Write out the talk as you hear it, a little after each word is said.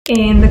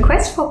In the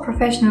quest for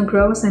professional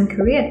growth and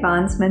career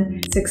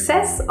advancement,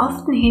 success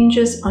often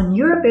hinges on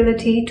your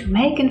ability to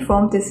make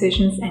informed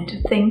decisions and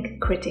to think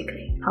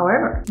critically.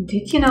 However,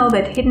 did you know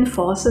that hidden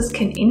forces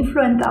can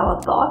influence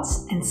our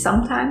thoughts and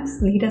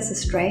sometimes lead us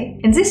astray?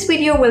 In this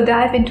video, we'll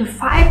dive into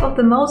 5 of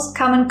the most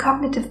common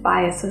cognitive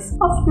biases,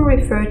 often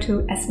referred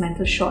to as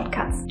mental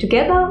shortcuts.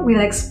 Together,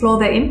 we'll explore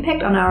their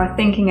impact on our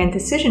thinking and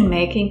decision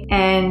making,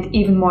 and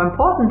even more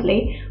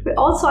importantly, we'll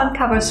also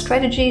uncover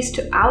strategies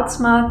to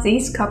outsmart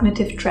these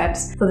cognitive traps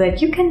so that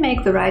you can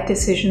make the right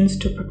decisions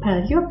to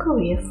propel your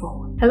career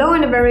forward. Hello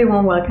and a very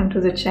warm welcome to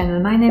the channel.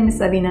 My name is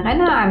Sabine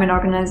Renner. I'm an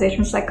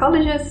organizational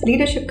psychologist,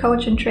 leadership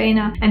coach and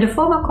trainer, and a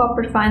former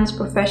corporate finance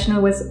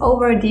professional with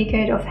over a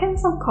decade of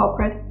hands-on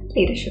corporate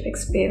leadership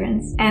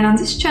experience. And on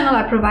this channel,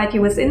 I provide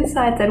you with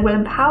insights that will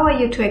empower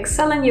you to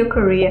excel in your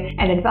career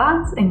and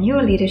advance in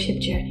your leadership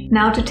journey.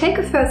 Now, to take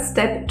a first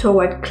step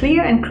toward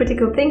clear and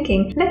critical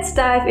thinking, let's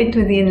dive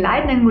into the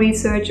enlightening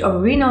research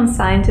of renowned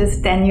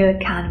scientist Daniel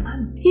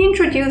Kahneman. He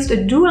introduced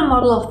a dual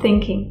model of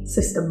thinking,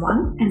 System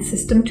 1 and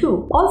System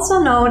 2,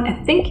 also known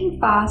as thinking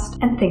fast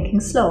and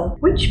thinking slow,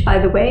 which, by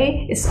the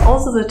way, is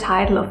also the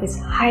title of his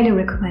highly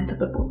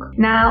recommendable book.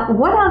 Now,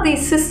 what are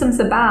these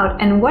systems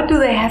about and what do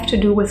they have to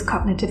do with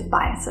cognitive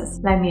biases?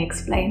 Let me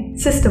explain.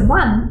 System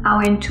 1,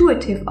 our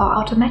intuitive or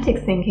automatic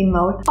thinking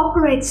mode,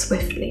 operates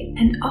swiftly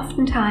and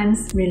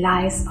oftentimes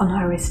relies on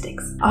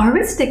heuristics. A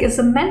heuristic is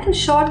a mental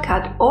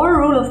shortcut or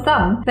rule of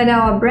thumb that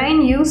our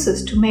brain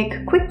uses to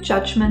make quick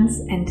judgments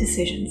and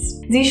decisions.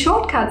 These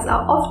shortcuts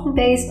are often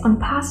based on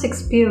past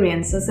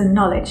experiences and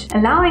knowledge,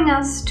 allowing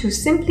us to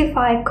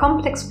simplify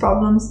complex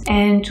problems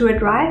and to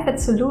arrive at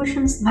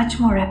solutions much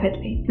more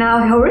rapidly. Now,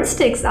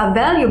 heuristics are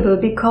valuable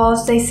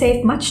because they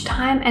save much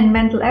time and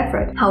mental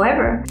effort.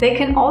 However, they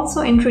can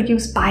also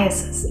introduce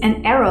biases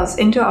and errors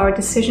into our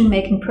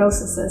decision-making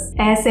processes,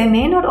 as they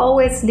may not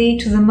always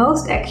lead to the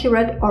most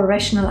accurate or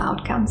rational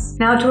outcomes.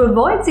 Now, to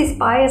avoid these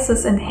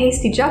biases and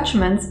hasty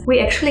judgments, we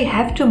actually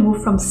have to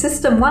move from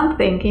System 1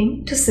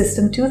 thinking to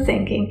System 2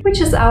 thinking, which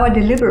is our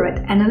deliberate,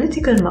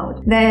 analytical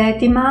mode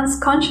that demands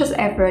conscious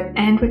effort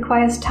and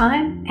requires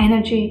time,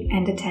 energy,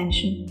 and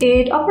attention.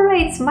 It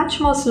operates much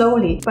more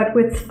slowly, but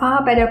with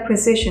far better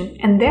precision,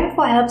 and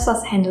therefore helps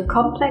us handle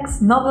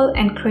complex, novel,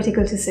 and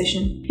critical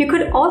decisions. You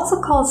could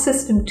also call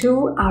System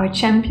 2 our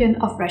champion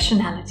of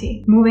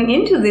rationality. Moving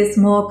into this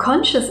more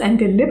conscious and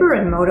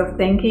deliberate mode of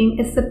thinking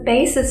is the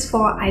basis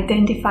for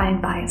identifying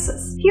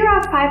biases. Here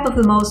are 5 of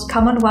the most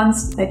common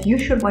ones that you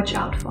should watch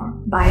out for.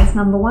 Bias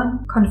number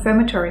 1,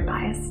 confirmatory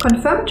bias.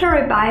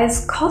 Confirmatory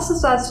bias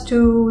causes us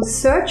to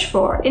search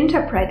for,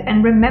 interpret,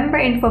 and remember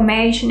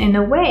information in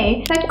a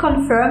way that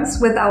confirms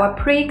with our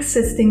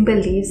pre-existing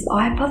beliefs or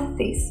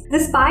hypotheses.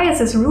 This bias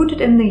is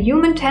rooted in the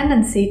human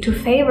tendency to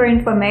favor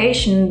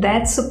information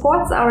that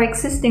supports our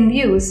existing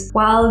views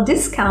while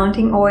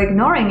discounting or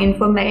ignoring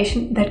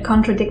information that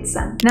contradicts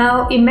them.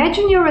 Now,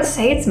 imagine you're a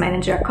sales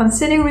manager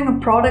considering a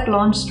product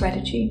launch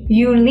strategy.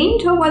 You lean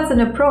towards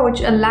an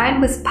approach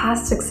aligned with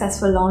past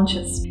successful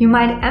launches. You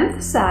might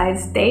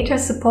emphasize data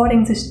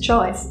supporting this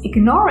choice,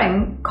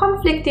 ignoring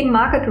conflicting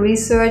market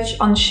research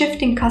on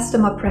shifting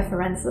customer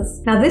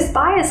preferences. Now, this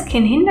bias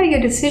can hinder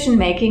your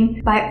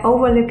decision-making by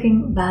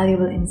overlooking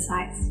valuable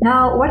insights.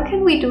 Now, what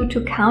can we do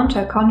to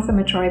counter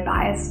confirmatory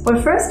bias?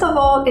 Well, first of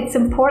all, it's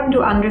important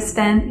to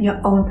understand your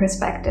own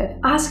perspective.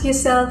 Ask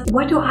yourself,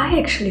 what do I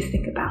actually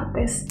think about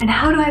this? And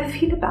how do I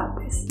feel about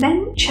this?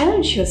 Then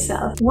challenge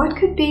yourself. What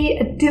could be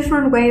a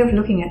different way of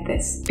looking at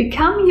this?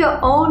 Become your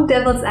own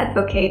devil's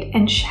advocate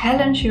and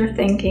challenge your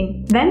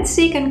thinking. Then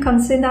seek and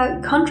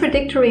consider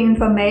contradictory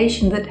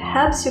information that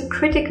helps you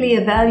critically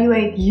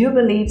evaluate your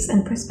beliefs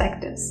and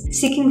perspectives.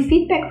 Seeking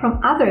feedback from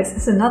others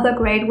is another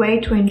great way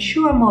to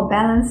ensure a more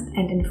balanced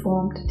and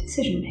informed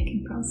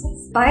decision-making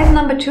process. Bias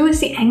number 2 is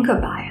the anchor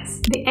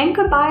bias. The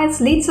anchor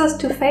bias leads us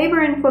to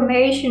favor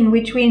information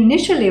which we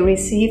initially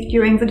received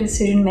during the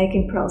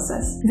decision-making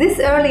process. This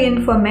early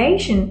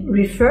information,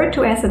 referred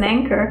to as an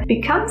anchor,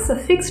 becomes a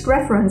fixed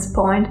reference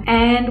point,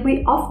 and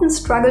we often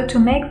struggle to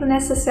make the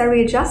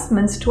necessary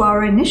adjustments to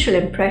our initial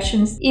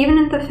impressions, even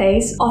in the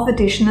face of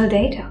additional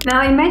data.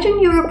 Now,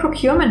 imagine you're a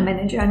procurement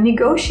manager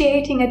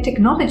negotiating a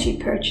technology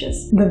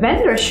purchase. The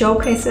vendor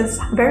showcases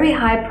very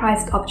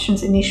high-priced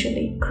options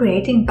initially,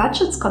 creating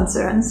budget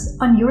concerns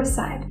on your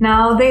side.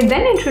 Now, they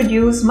then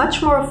introduce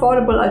much more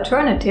affordable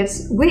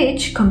alternatives,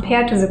 which,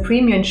 compared to the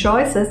premium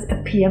choices,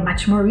 appear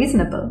much more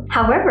reasonable.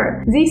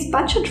 However, these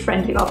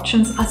budget-friendly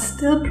options are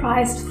still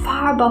priced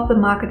far above the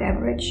market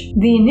average.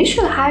 The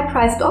initial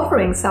high-priced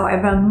offerings,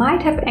 however,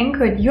 might have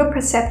anchored your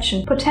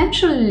perception,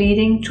 potentially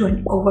leading to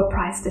an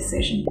overpriced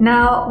decision.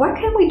 Now, what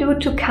can we do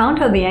to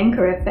counter the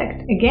anchor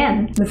effect?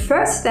 Again, the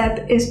first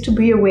step is to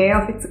be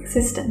aware of its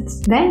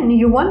existence. Then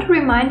you want to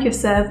remind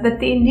yourself that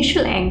the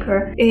initial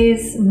anchor is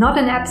is not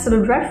an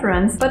absolute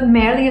reference, but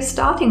merely a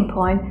starting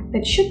point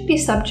that should be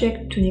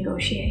subject to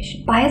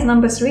negotiation. Bias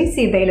number 3 is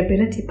the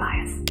availability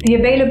bias. The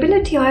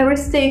availability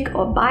heuristic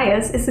or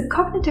bias is a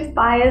cognitive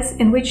bias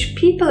in which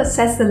people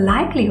assess the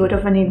likelihood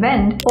of an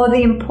event or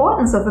the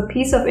importance of a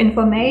piece of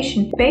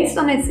information based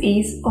on its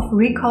ease of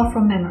recall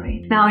from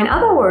memory. Now, in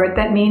other words,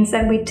 that means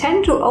that we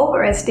tend to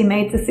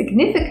overestimate the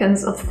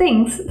significance of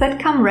things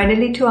that come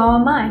readily to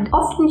our mind,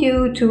 often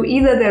due to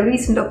either their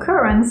recent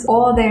occurrence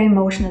or their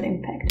emotional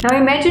impact. Now,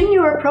 imagine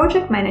you're a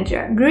project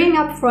manager gearing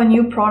up for a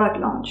new product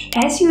launch.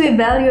 As you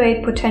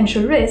evaluate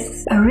potential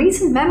risks, a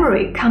recent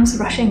memory comes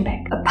rushing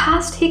back, a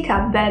past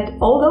hiccup that,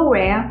 although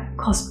rare,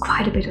 caused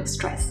quite a bit of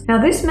stress.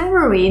 Now, this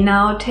memory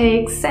now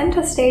takes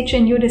center stage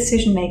in your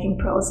decision-making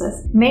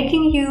process,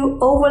 making you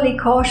overly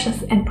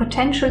cautious and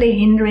potentially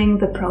hindering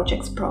the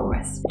project's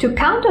progress. To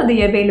counter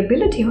the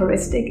availability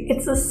heuristic,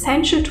 it's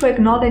essential to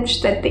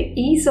acknowledge that the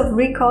ease of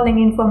recalling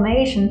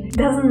information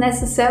doesn't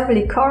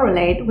necessarily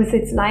correlate with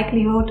its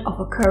likelihood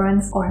of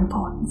occurrence or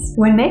importance.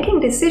 When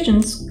making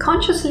decisions,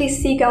 consciously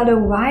seek out a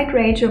wide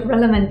range of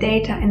relevant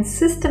data and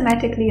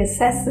systematically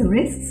assess the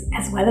risks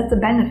as well as the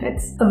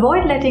benefits.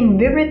 Avoid letting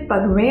vivid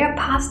but rare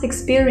past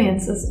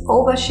experiences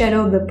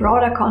overshadow the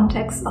broader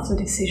context of the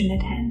decision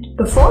at hand.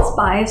 The fourth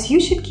bias you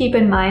should keep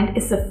in mind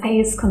is the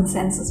phase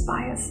consensus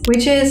bias,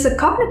 which is a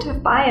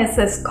cognitive bias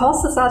that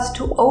causes us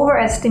to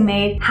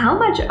overestimate how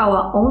much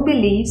our own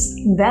beliefs,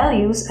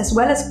 values, as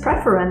well as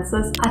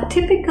preferences are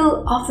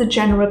typical of the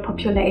general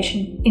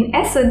population. In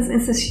essence,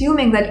 it's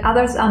assuming that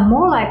others are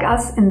more like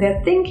us in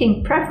their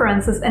thinking,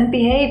 preferences, and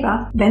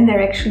behavior than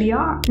they actually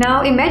are.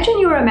 Now, imagine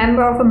you're a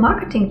member of a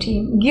marketing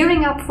team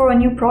gearing up for a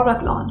new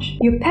product launch.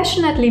 You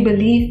passionately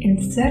believe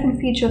in certain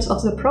features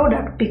of the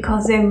product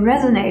because they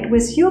resonate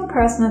with your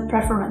personal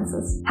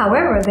preferences.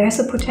 However, there's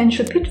a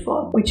potential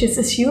pitfall, which is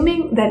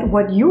assuming that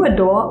what you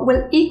adore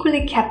will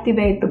equally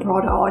captivate the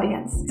broader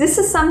audience. This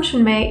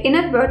assumption may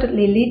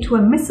inadvertently lead to a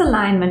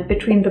misalignment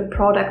between the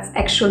product's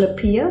actual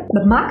appeal,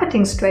 the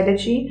marketing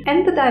strategy,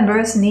 and the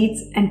diverse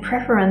needs and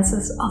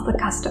preferences of the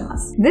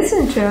customers. This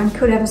in turn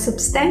could have a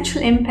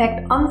substantial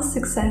impact on the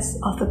success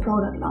of the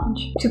product launch.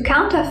 To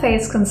counter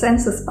phase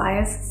consensus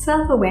bias,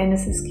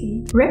 self-awareness is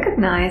key.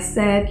 Recognize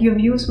that your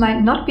views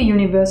might not be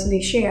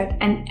universally shared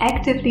and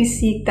actively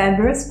seek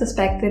diverse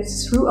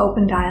perspectives through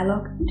open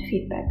dialogue and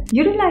feedback.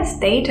 Utilize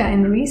data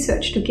and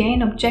research to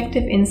gain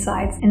objective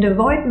insights and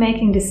avoid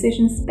making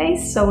decisions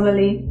based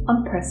solely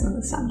on personal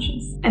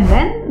assumptions. And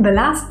then the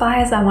last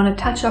bias I want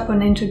to touch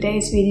upon in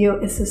today's video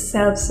is the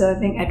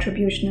self-serving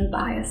attributional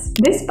bias.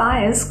 This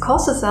bias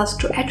causes us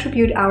to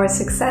attribute our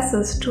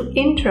successes to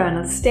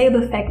internal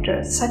stable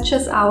factors such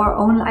as our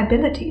own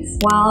abilities,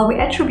 while we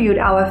attribute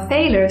our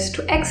failures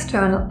to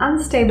external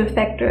unstable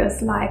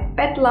factors like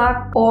bad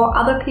luck or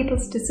other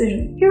people's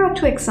decisions. Here are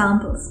two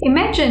examples.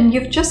 Imagine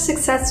you've just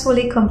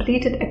successfully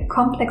completed a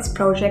complex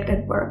project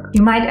at work.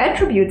 You might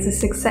attribute the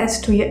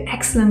success to your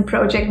excellent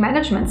project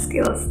management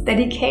skills,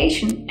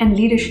 dedication, and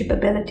leadership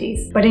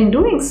abilities. But in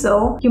doing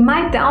so, you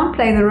might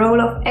downplay the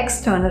role of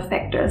external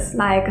factors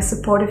like a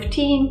supportive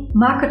team,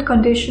 market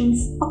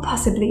conditions, or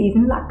possibly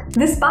even luck.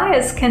 This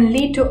bias can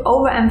lead to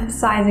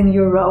overemphasizing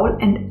your role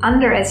and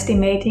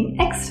underestimating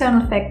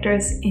external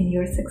factors in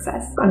your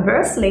success.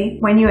 Conversely,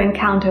 when you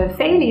encounter a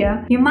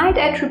failure, you might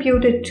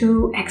attribute it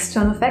to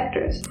external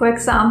factors. For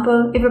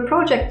example, if a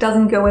project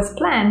doesn't go as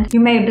planned, you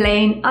may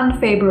blame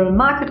unfavorable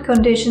market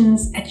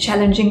conditions, a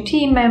challenging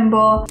team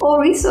member,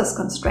 or resource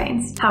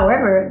constraints.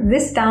 However,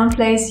 this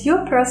downplays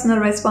your personal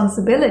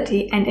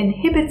responsibility and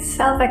inhibits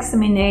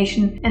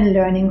self-examination and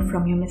learning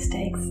from your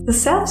mistakes. The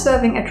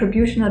self-serving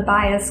attributional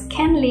bias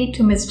can lead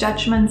to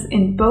misjudgments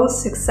in both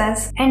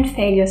success and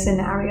failure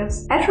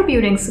scenarios.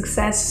 Attributing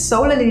success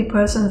solely to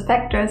personal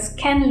factors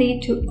can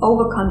lead to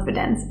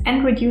overconfidence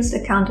and reduced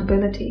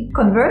accountability.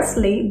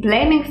 Conversely,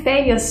 blaming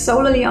failures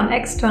solely on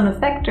external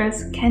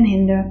factors can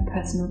hinder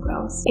personal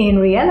growth. In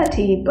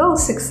reality, both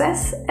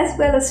success as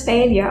well as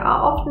failure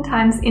are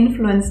oftentimes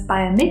influenced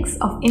by a mix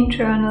of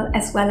internal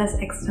as well as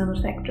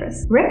external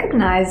factors.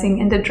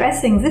 Recognizing and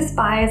addressing this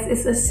bias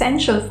is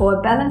essential for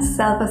a balanced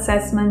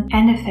self-assessment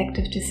and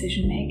effective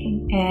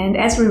decision-making. And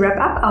as we wrap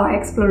up our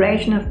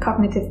exploration of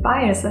cognitive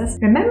biases,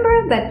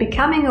 remember that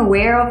becoming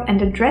aware of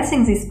and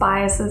addressing these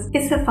biases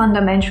is a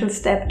fundamental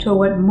step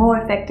toward more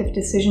effective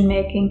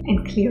decision-making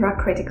and clearer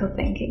critical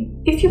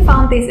thinking. If you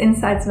found these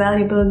insights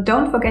valuable,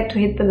 don't forget to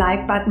hit the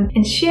like button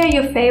and share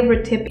your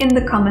favorite tip in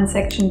the comment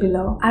section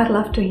below. I'd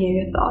love to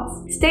hear your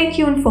thoughts. Stay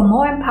tuned for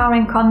more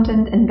empowering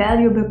content and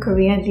valuable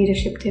career and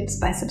leadership tips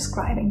by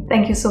subscribing.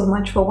 Thank you so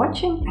much for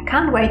watching. I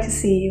can't wait to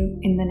see you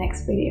in the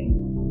next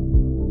video.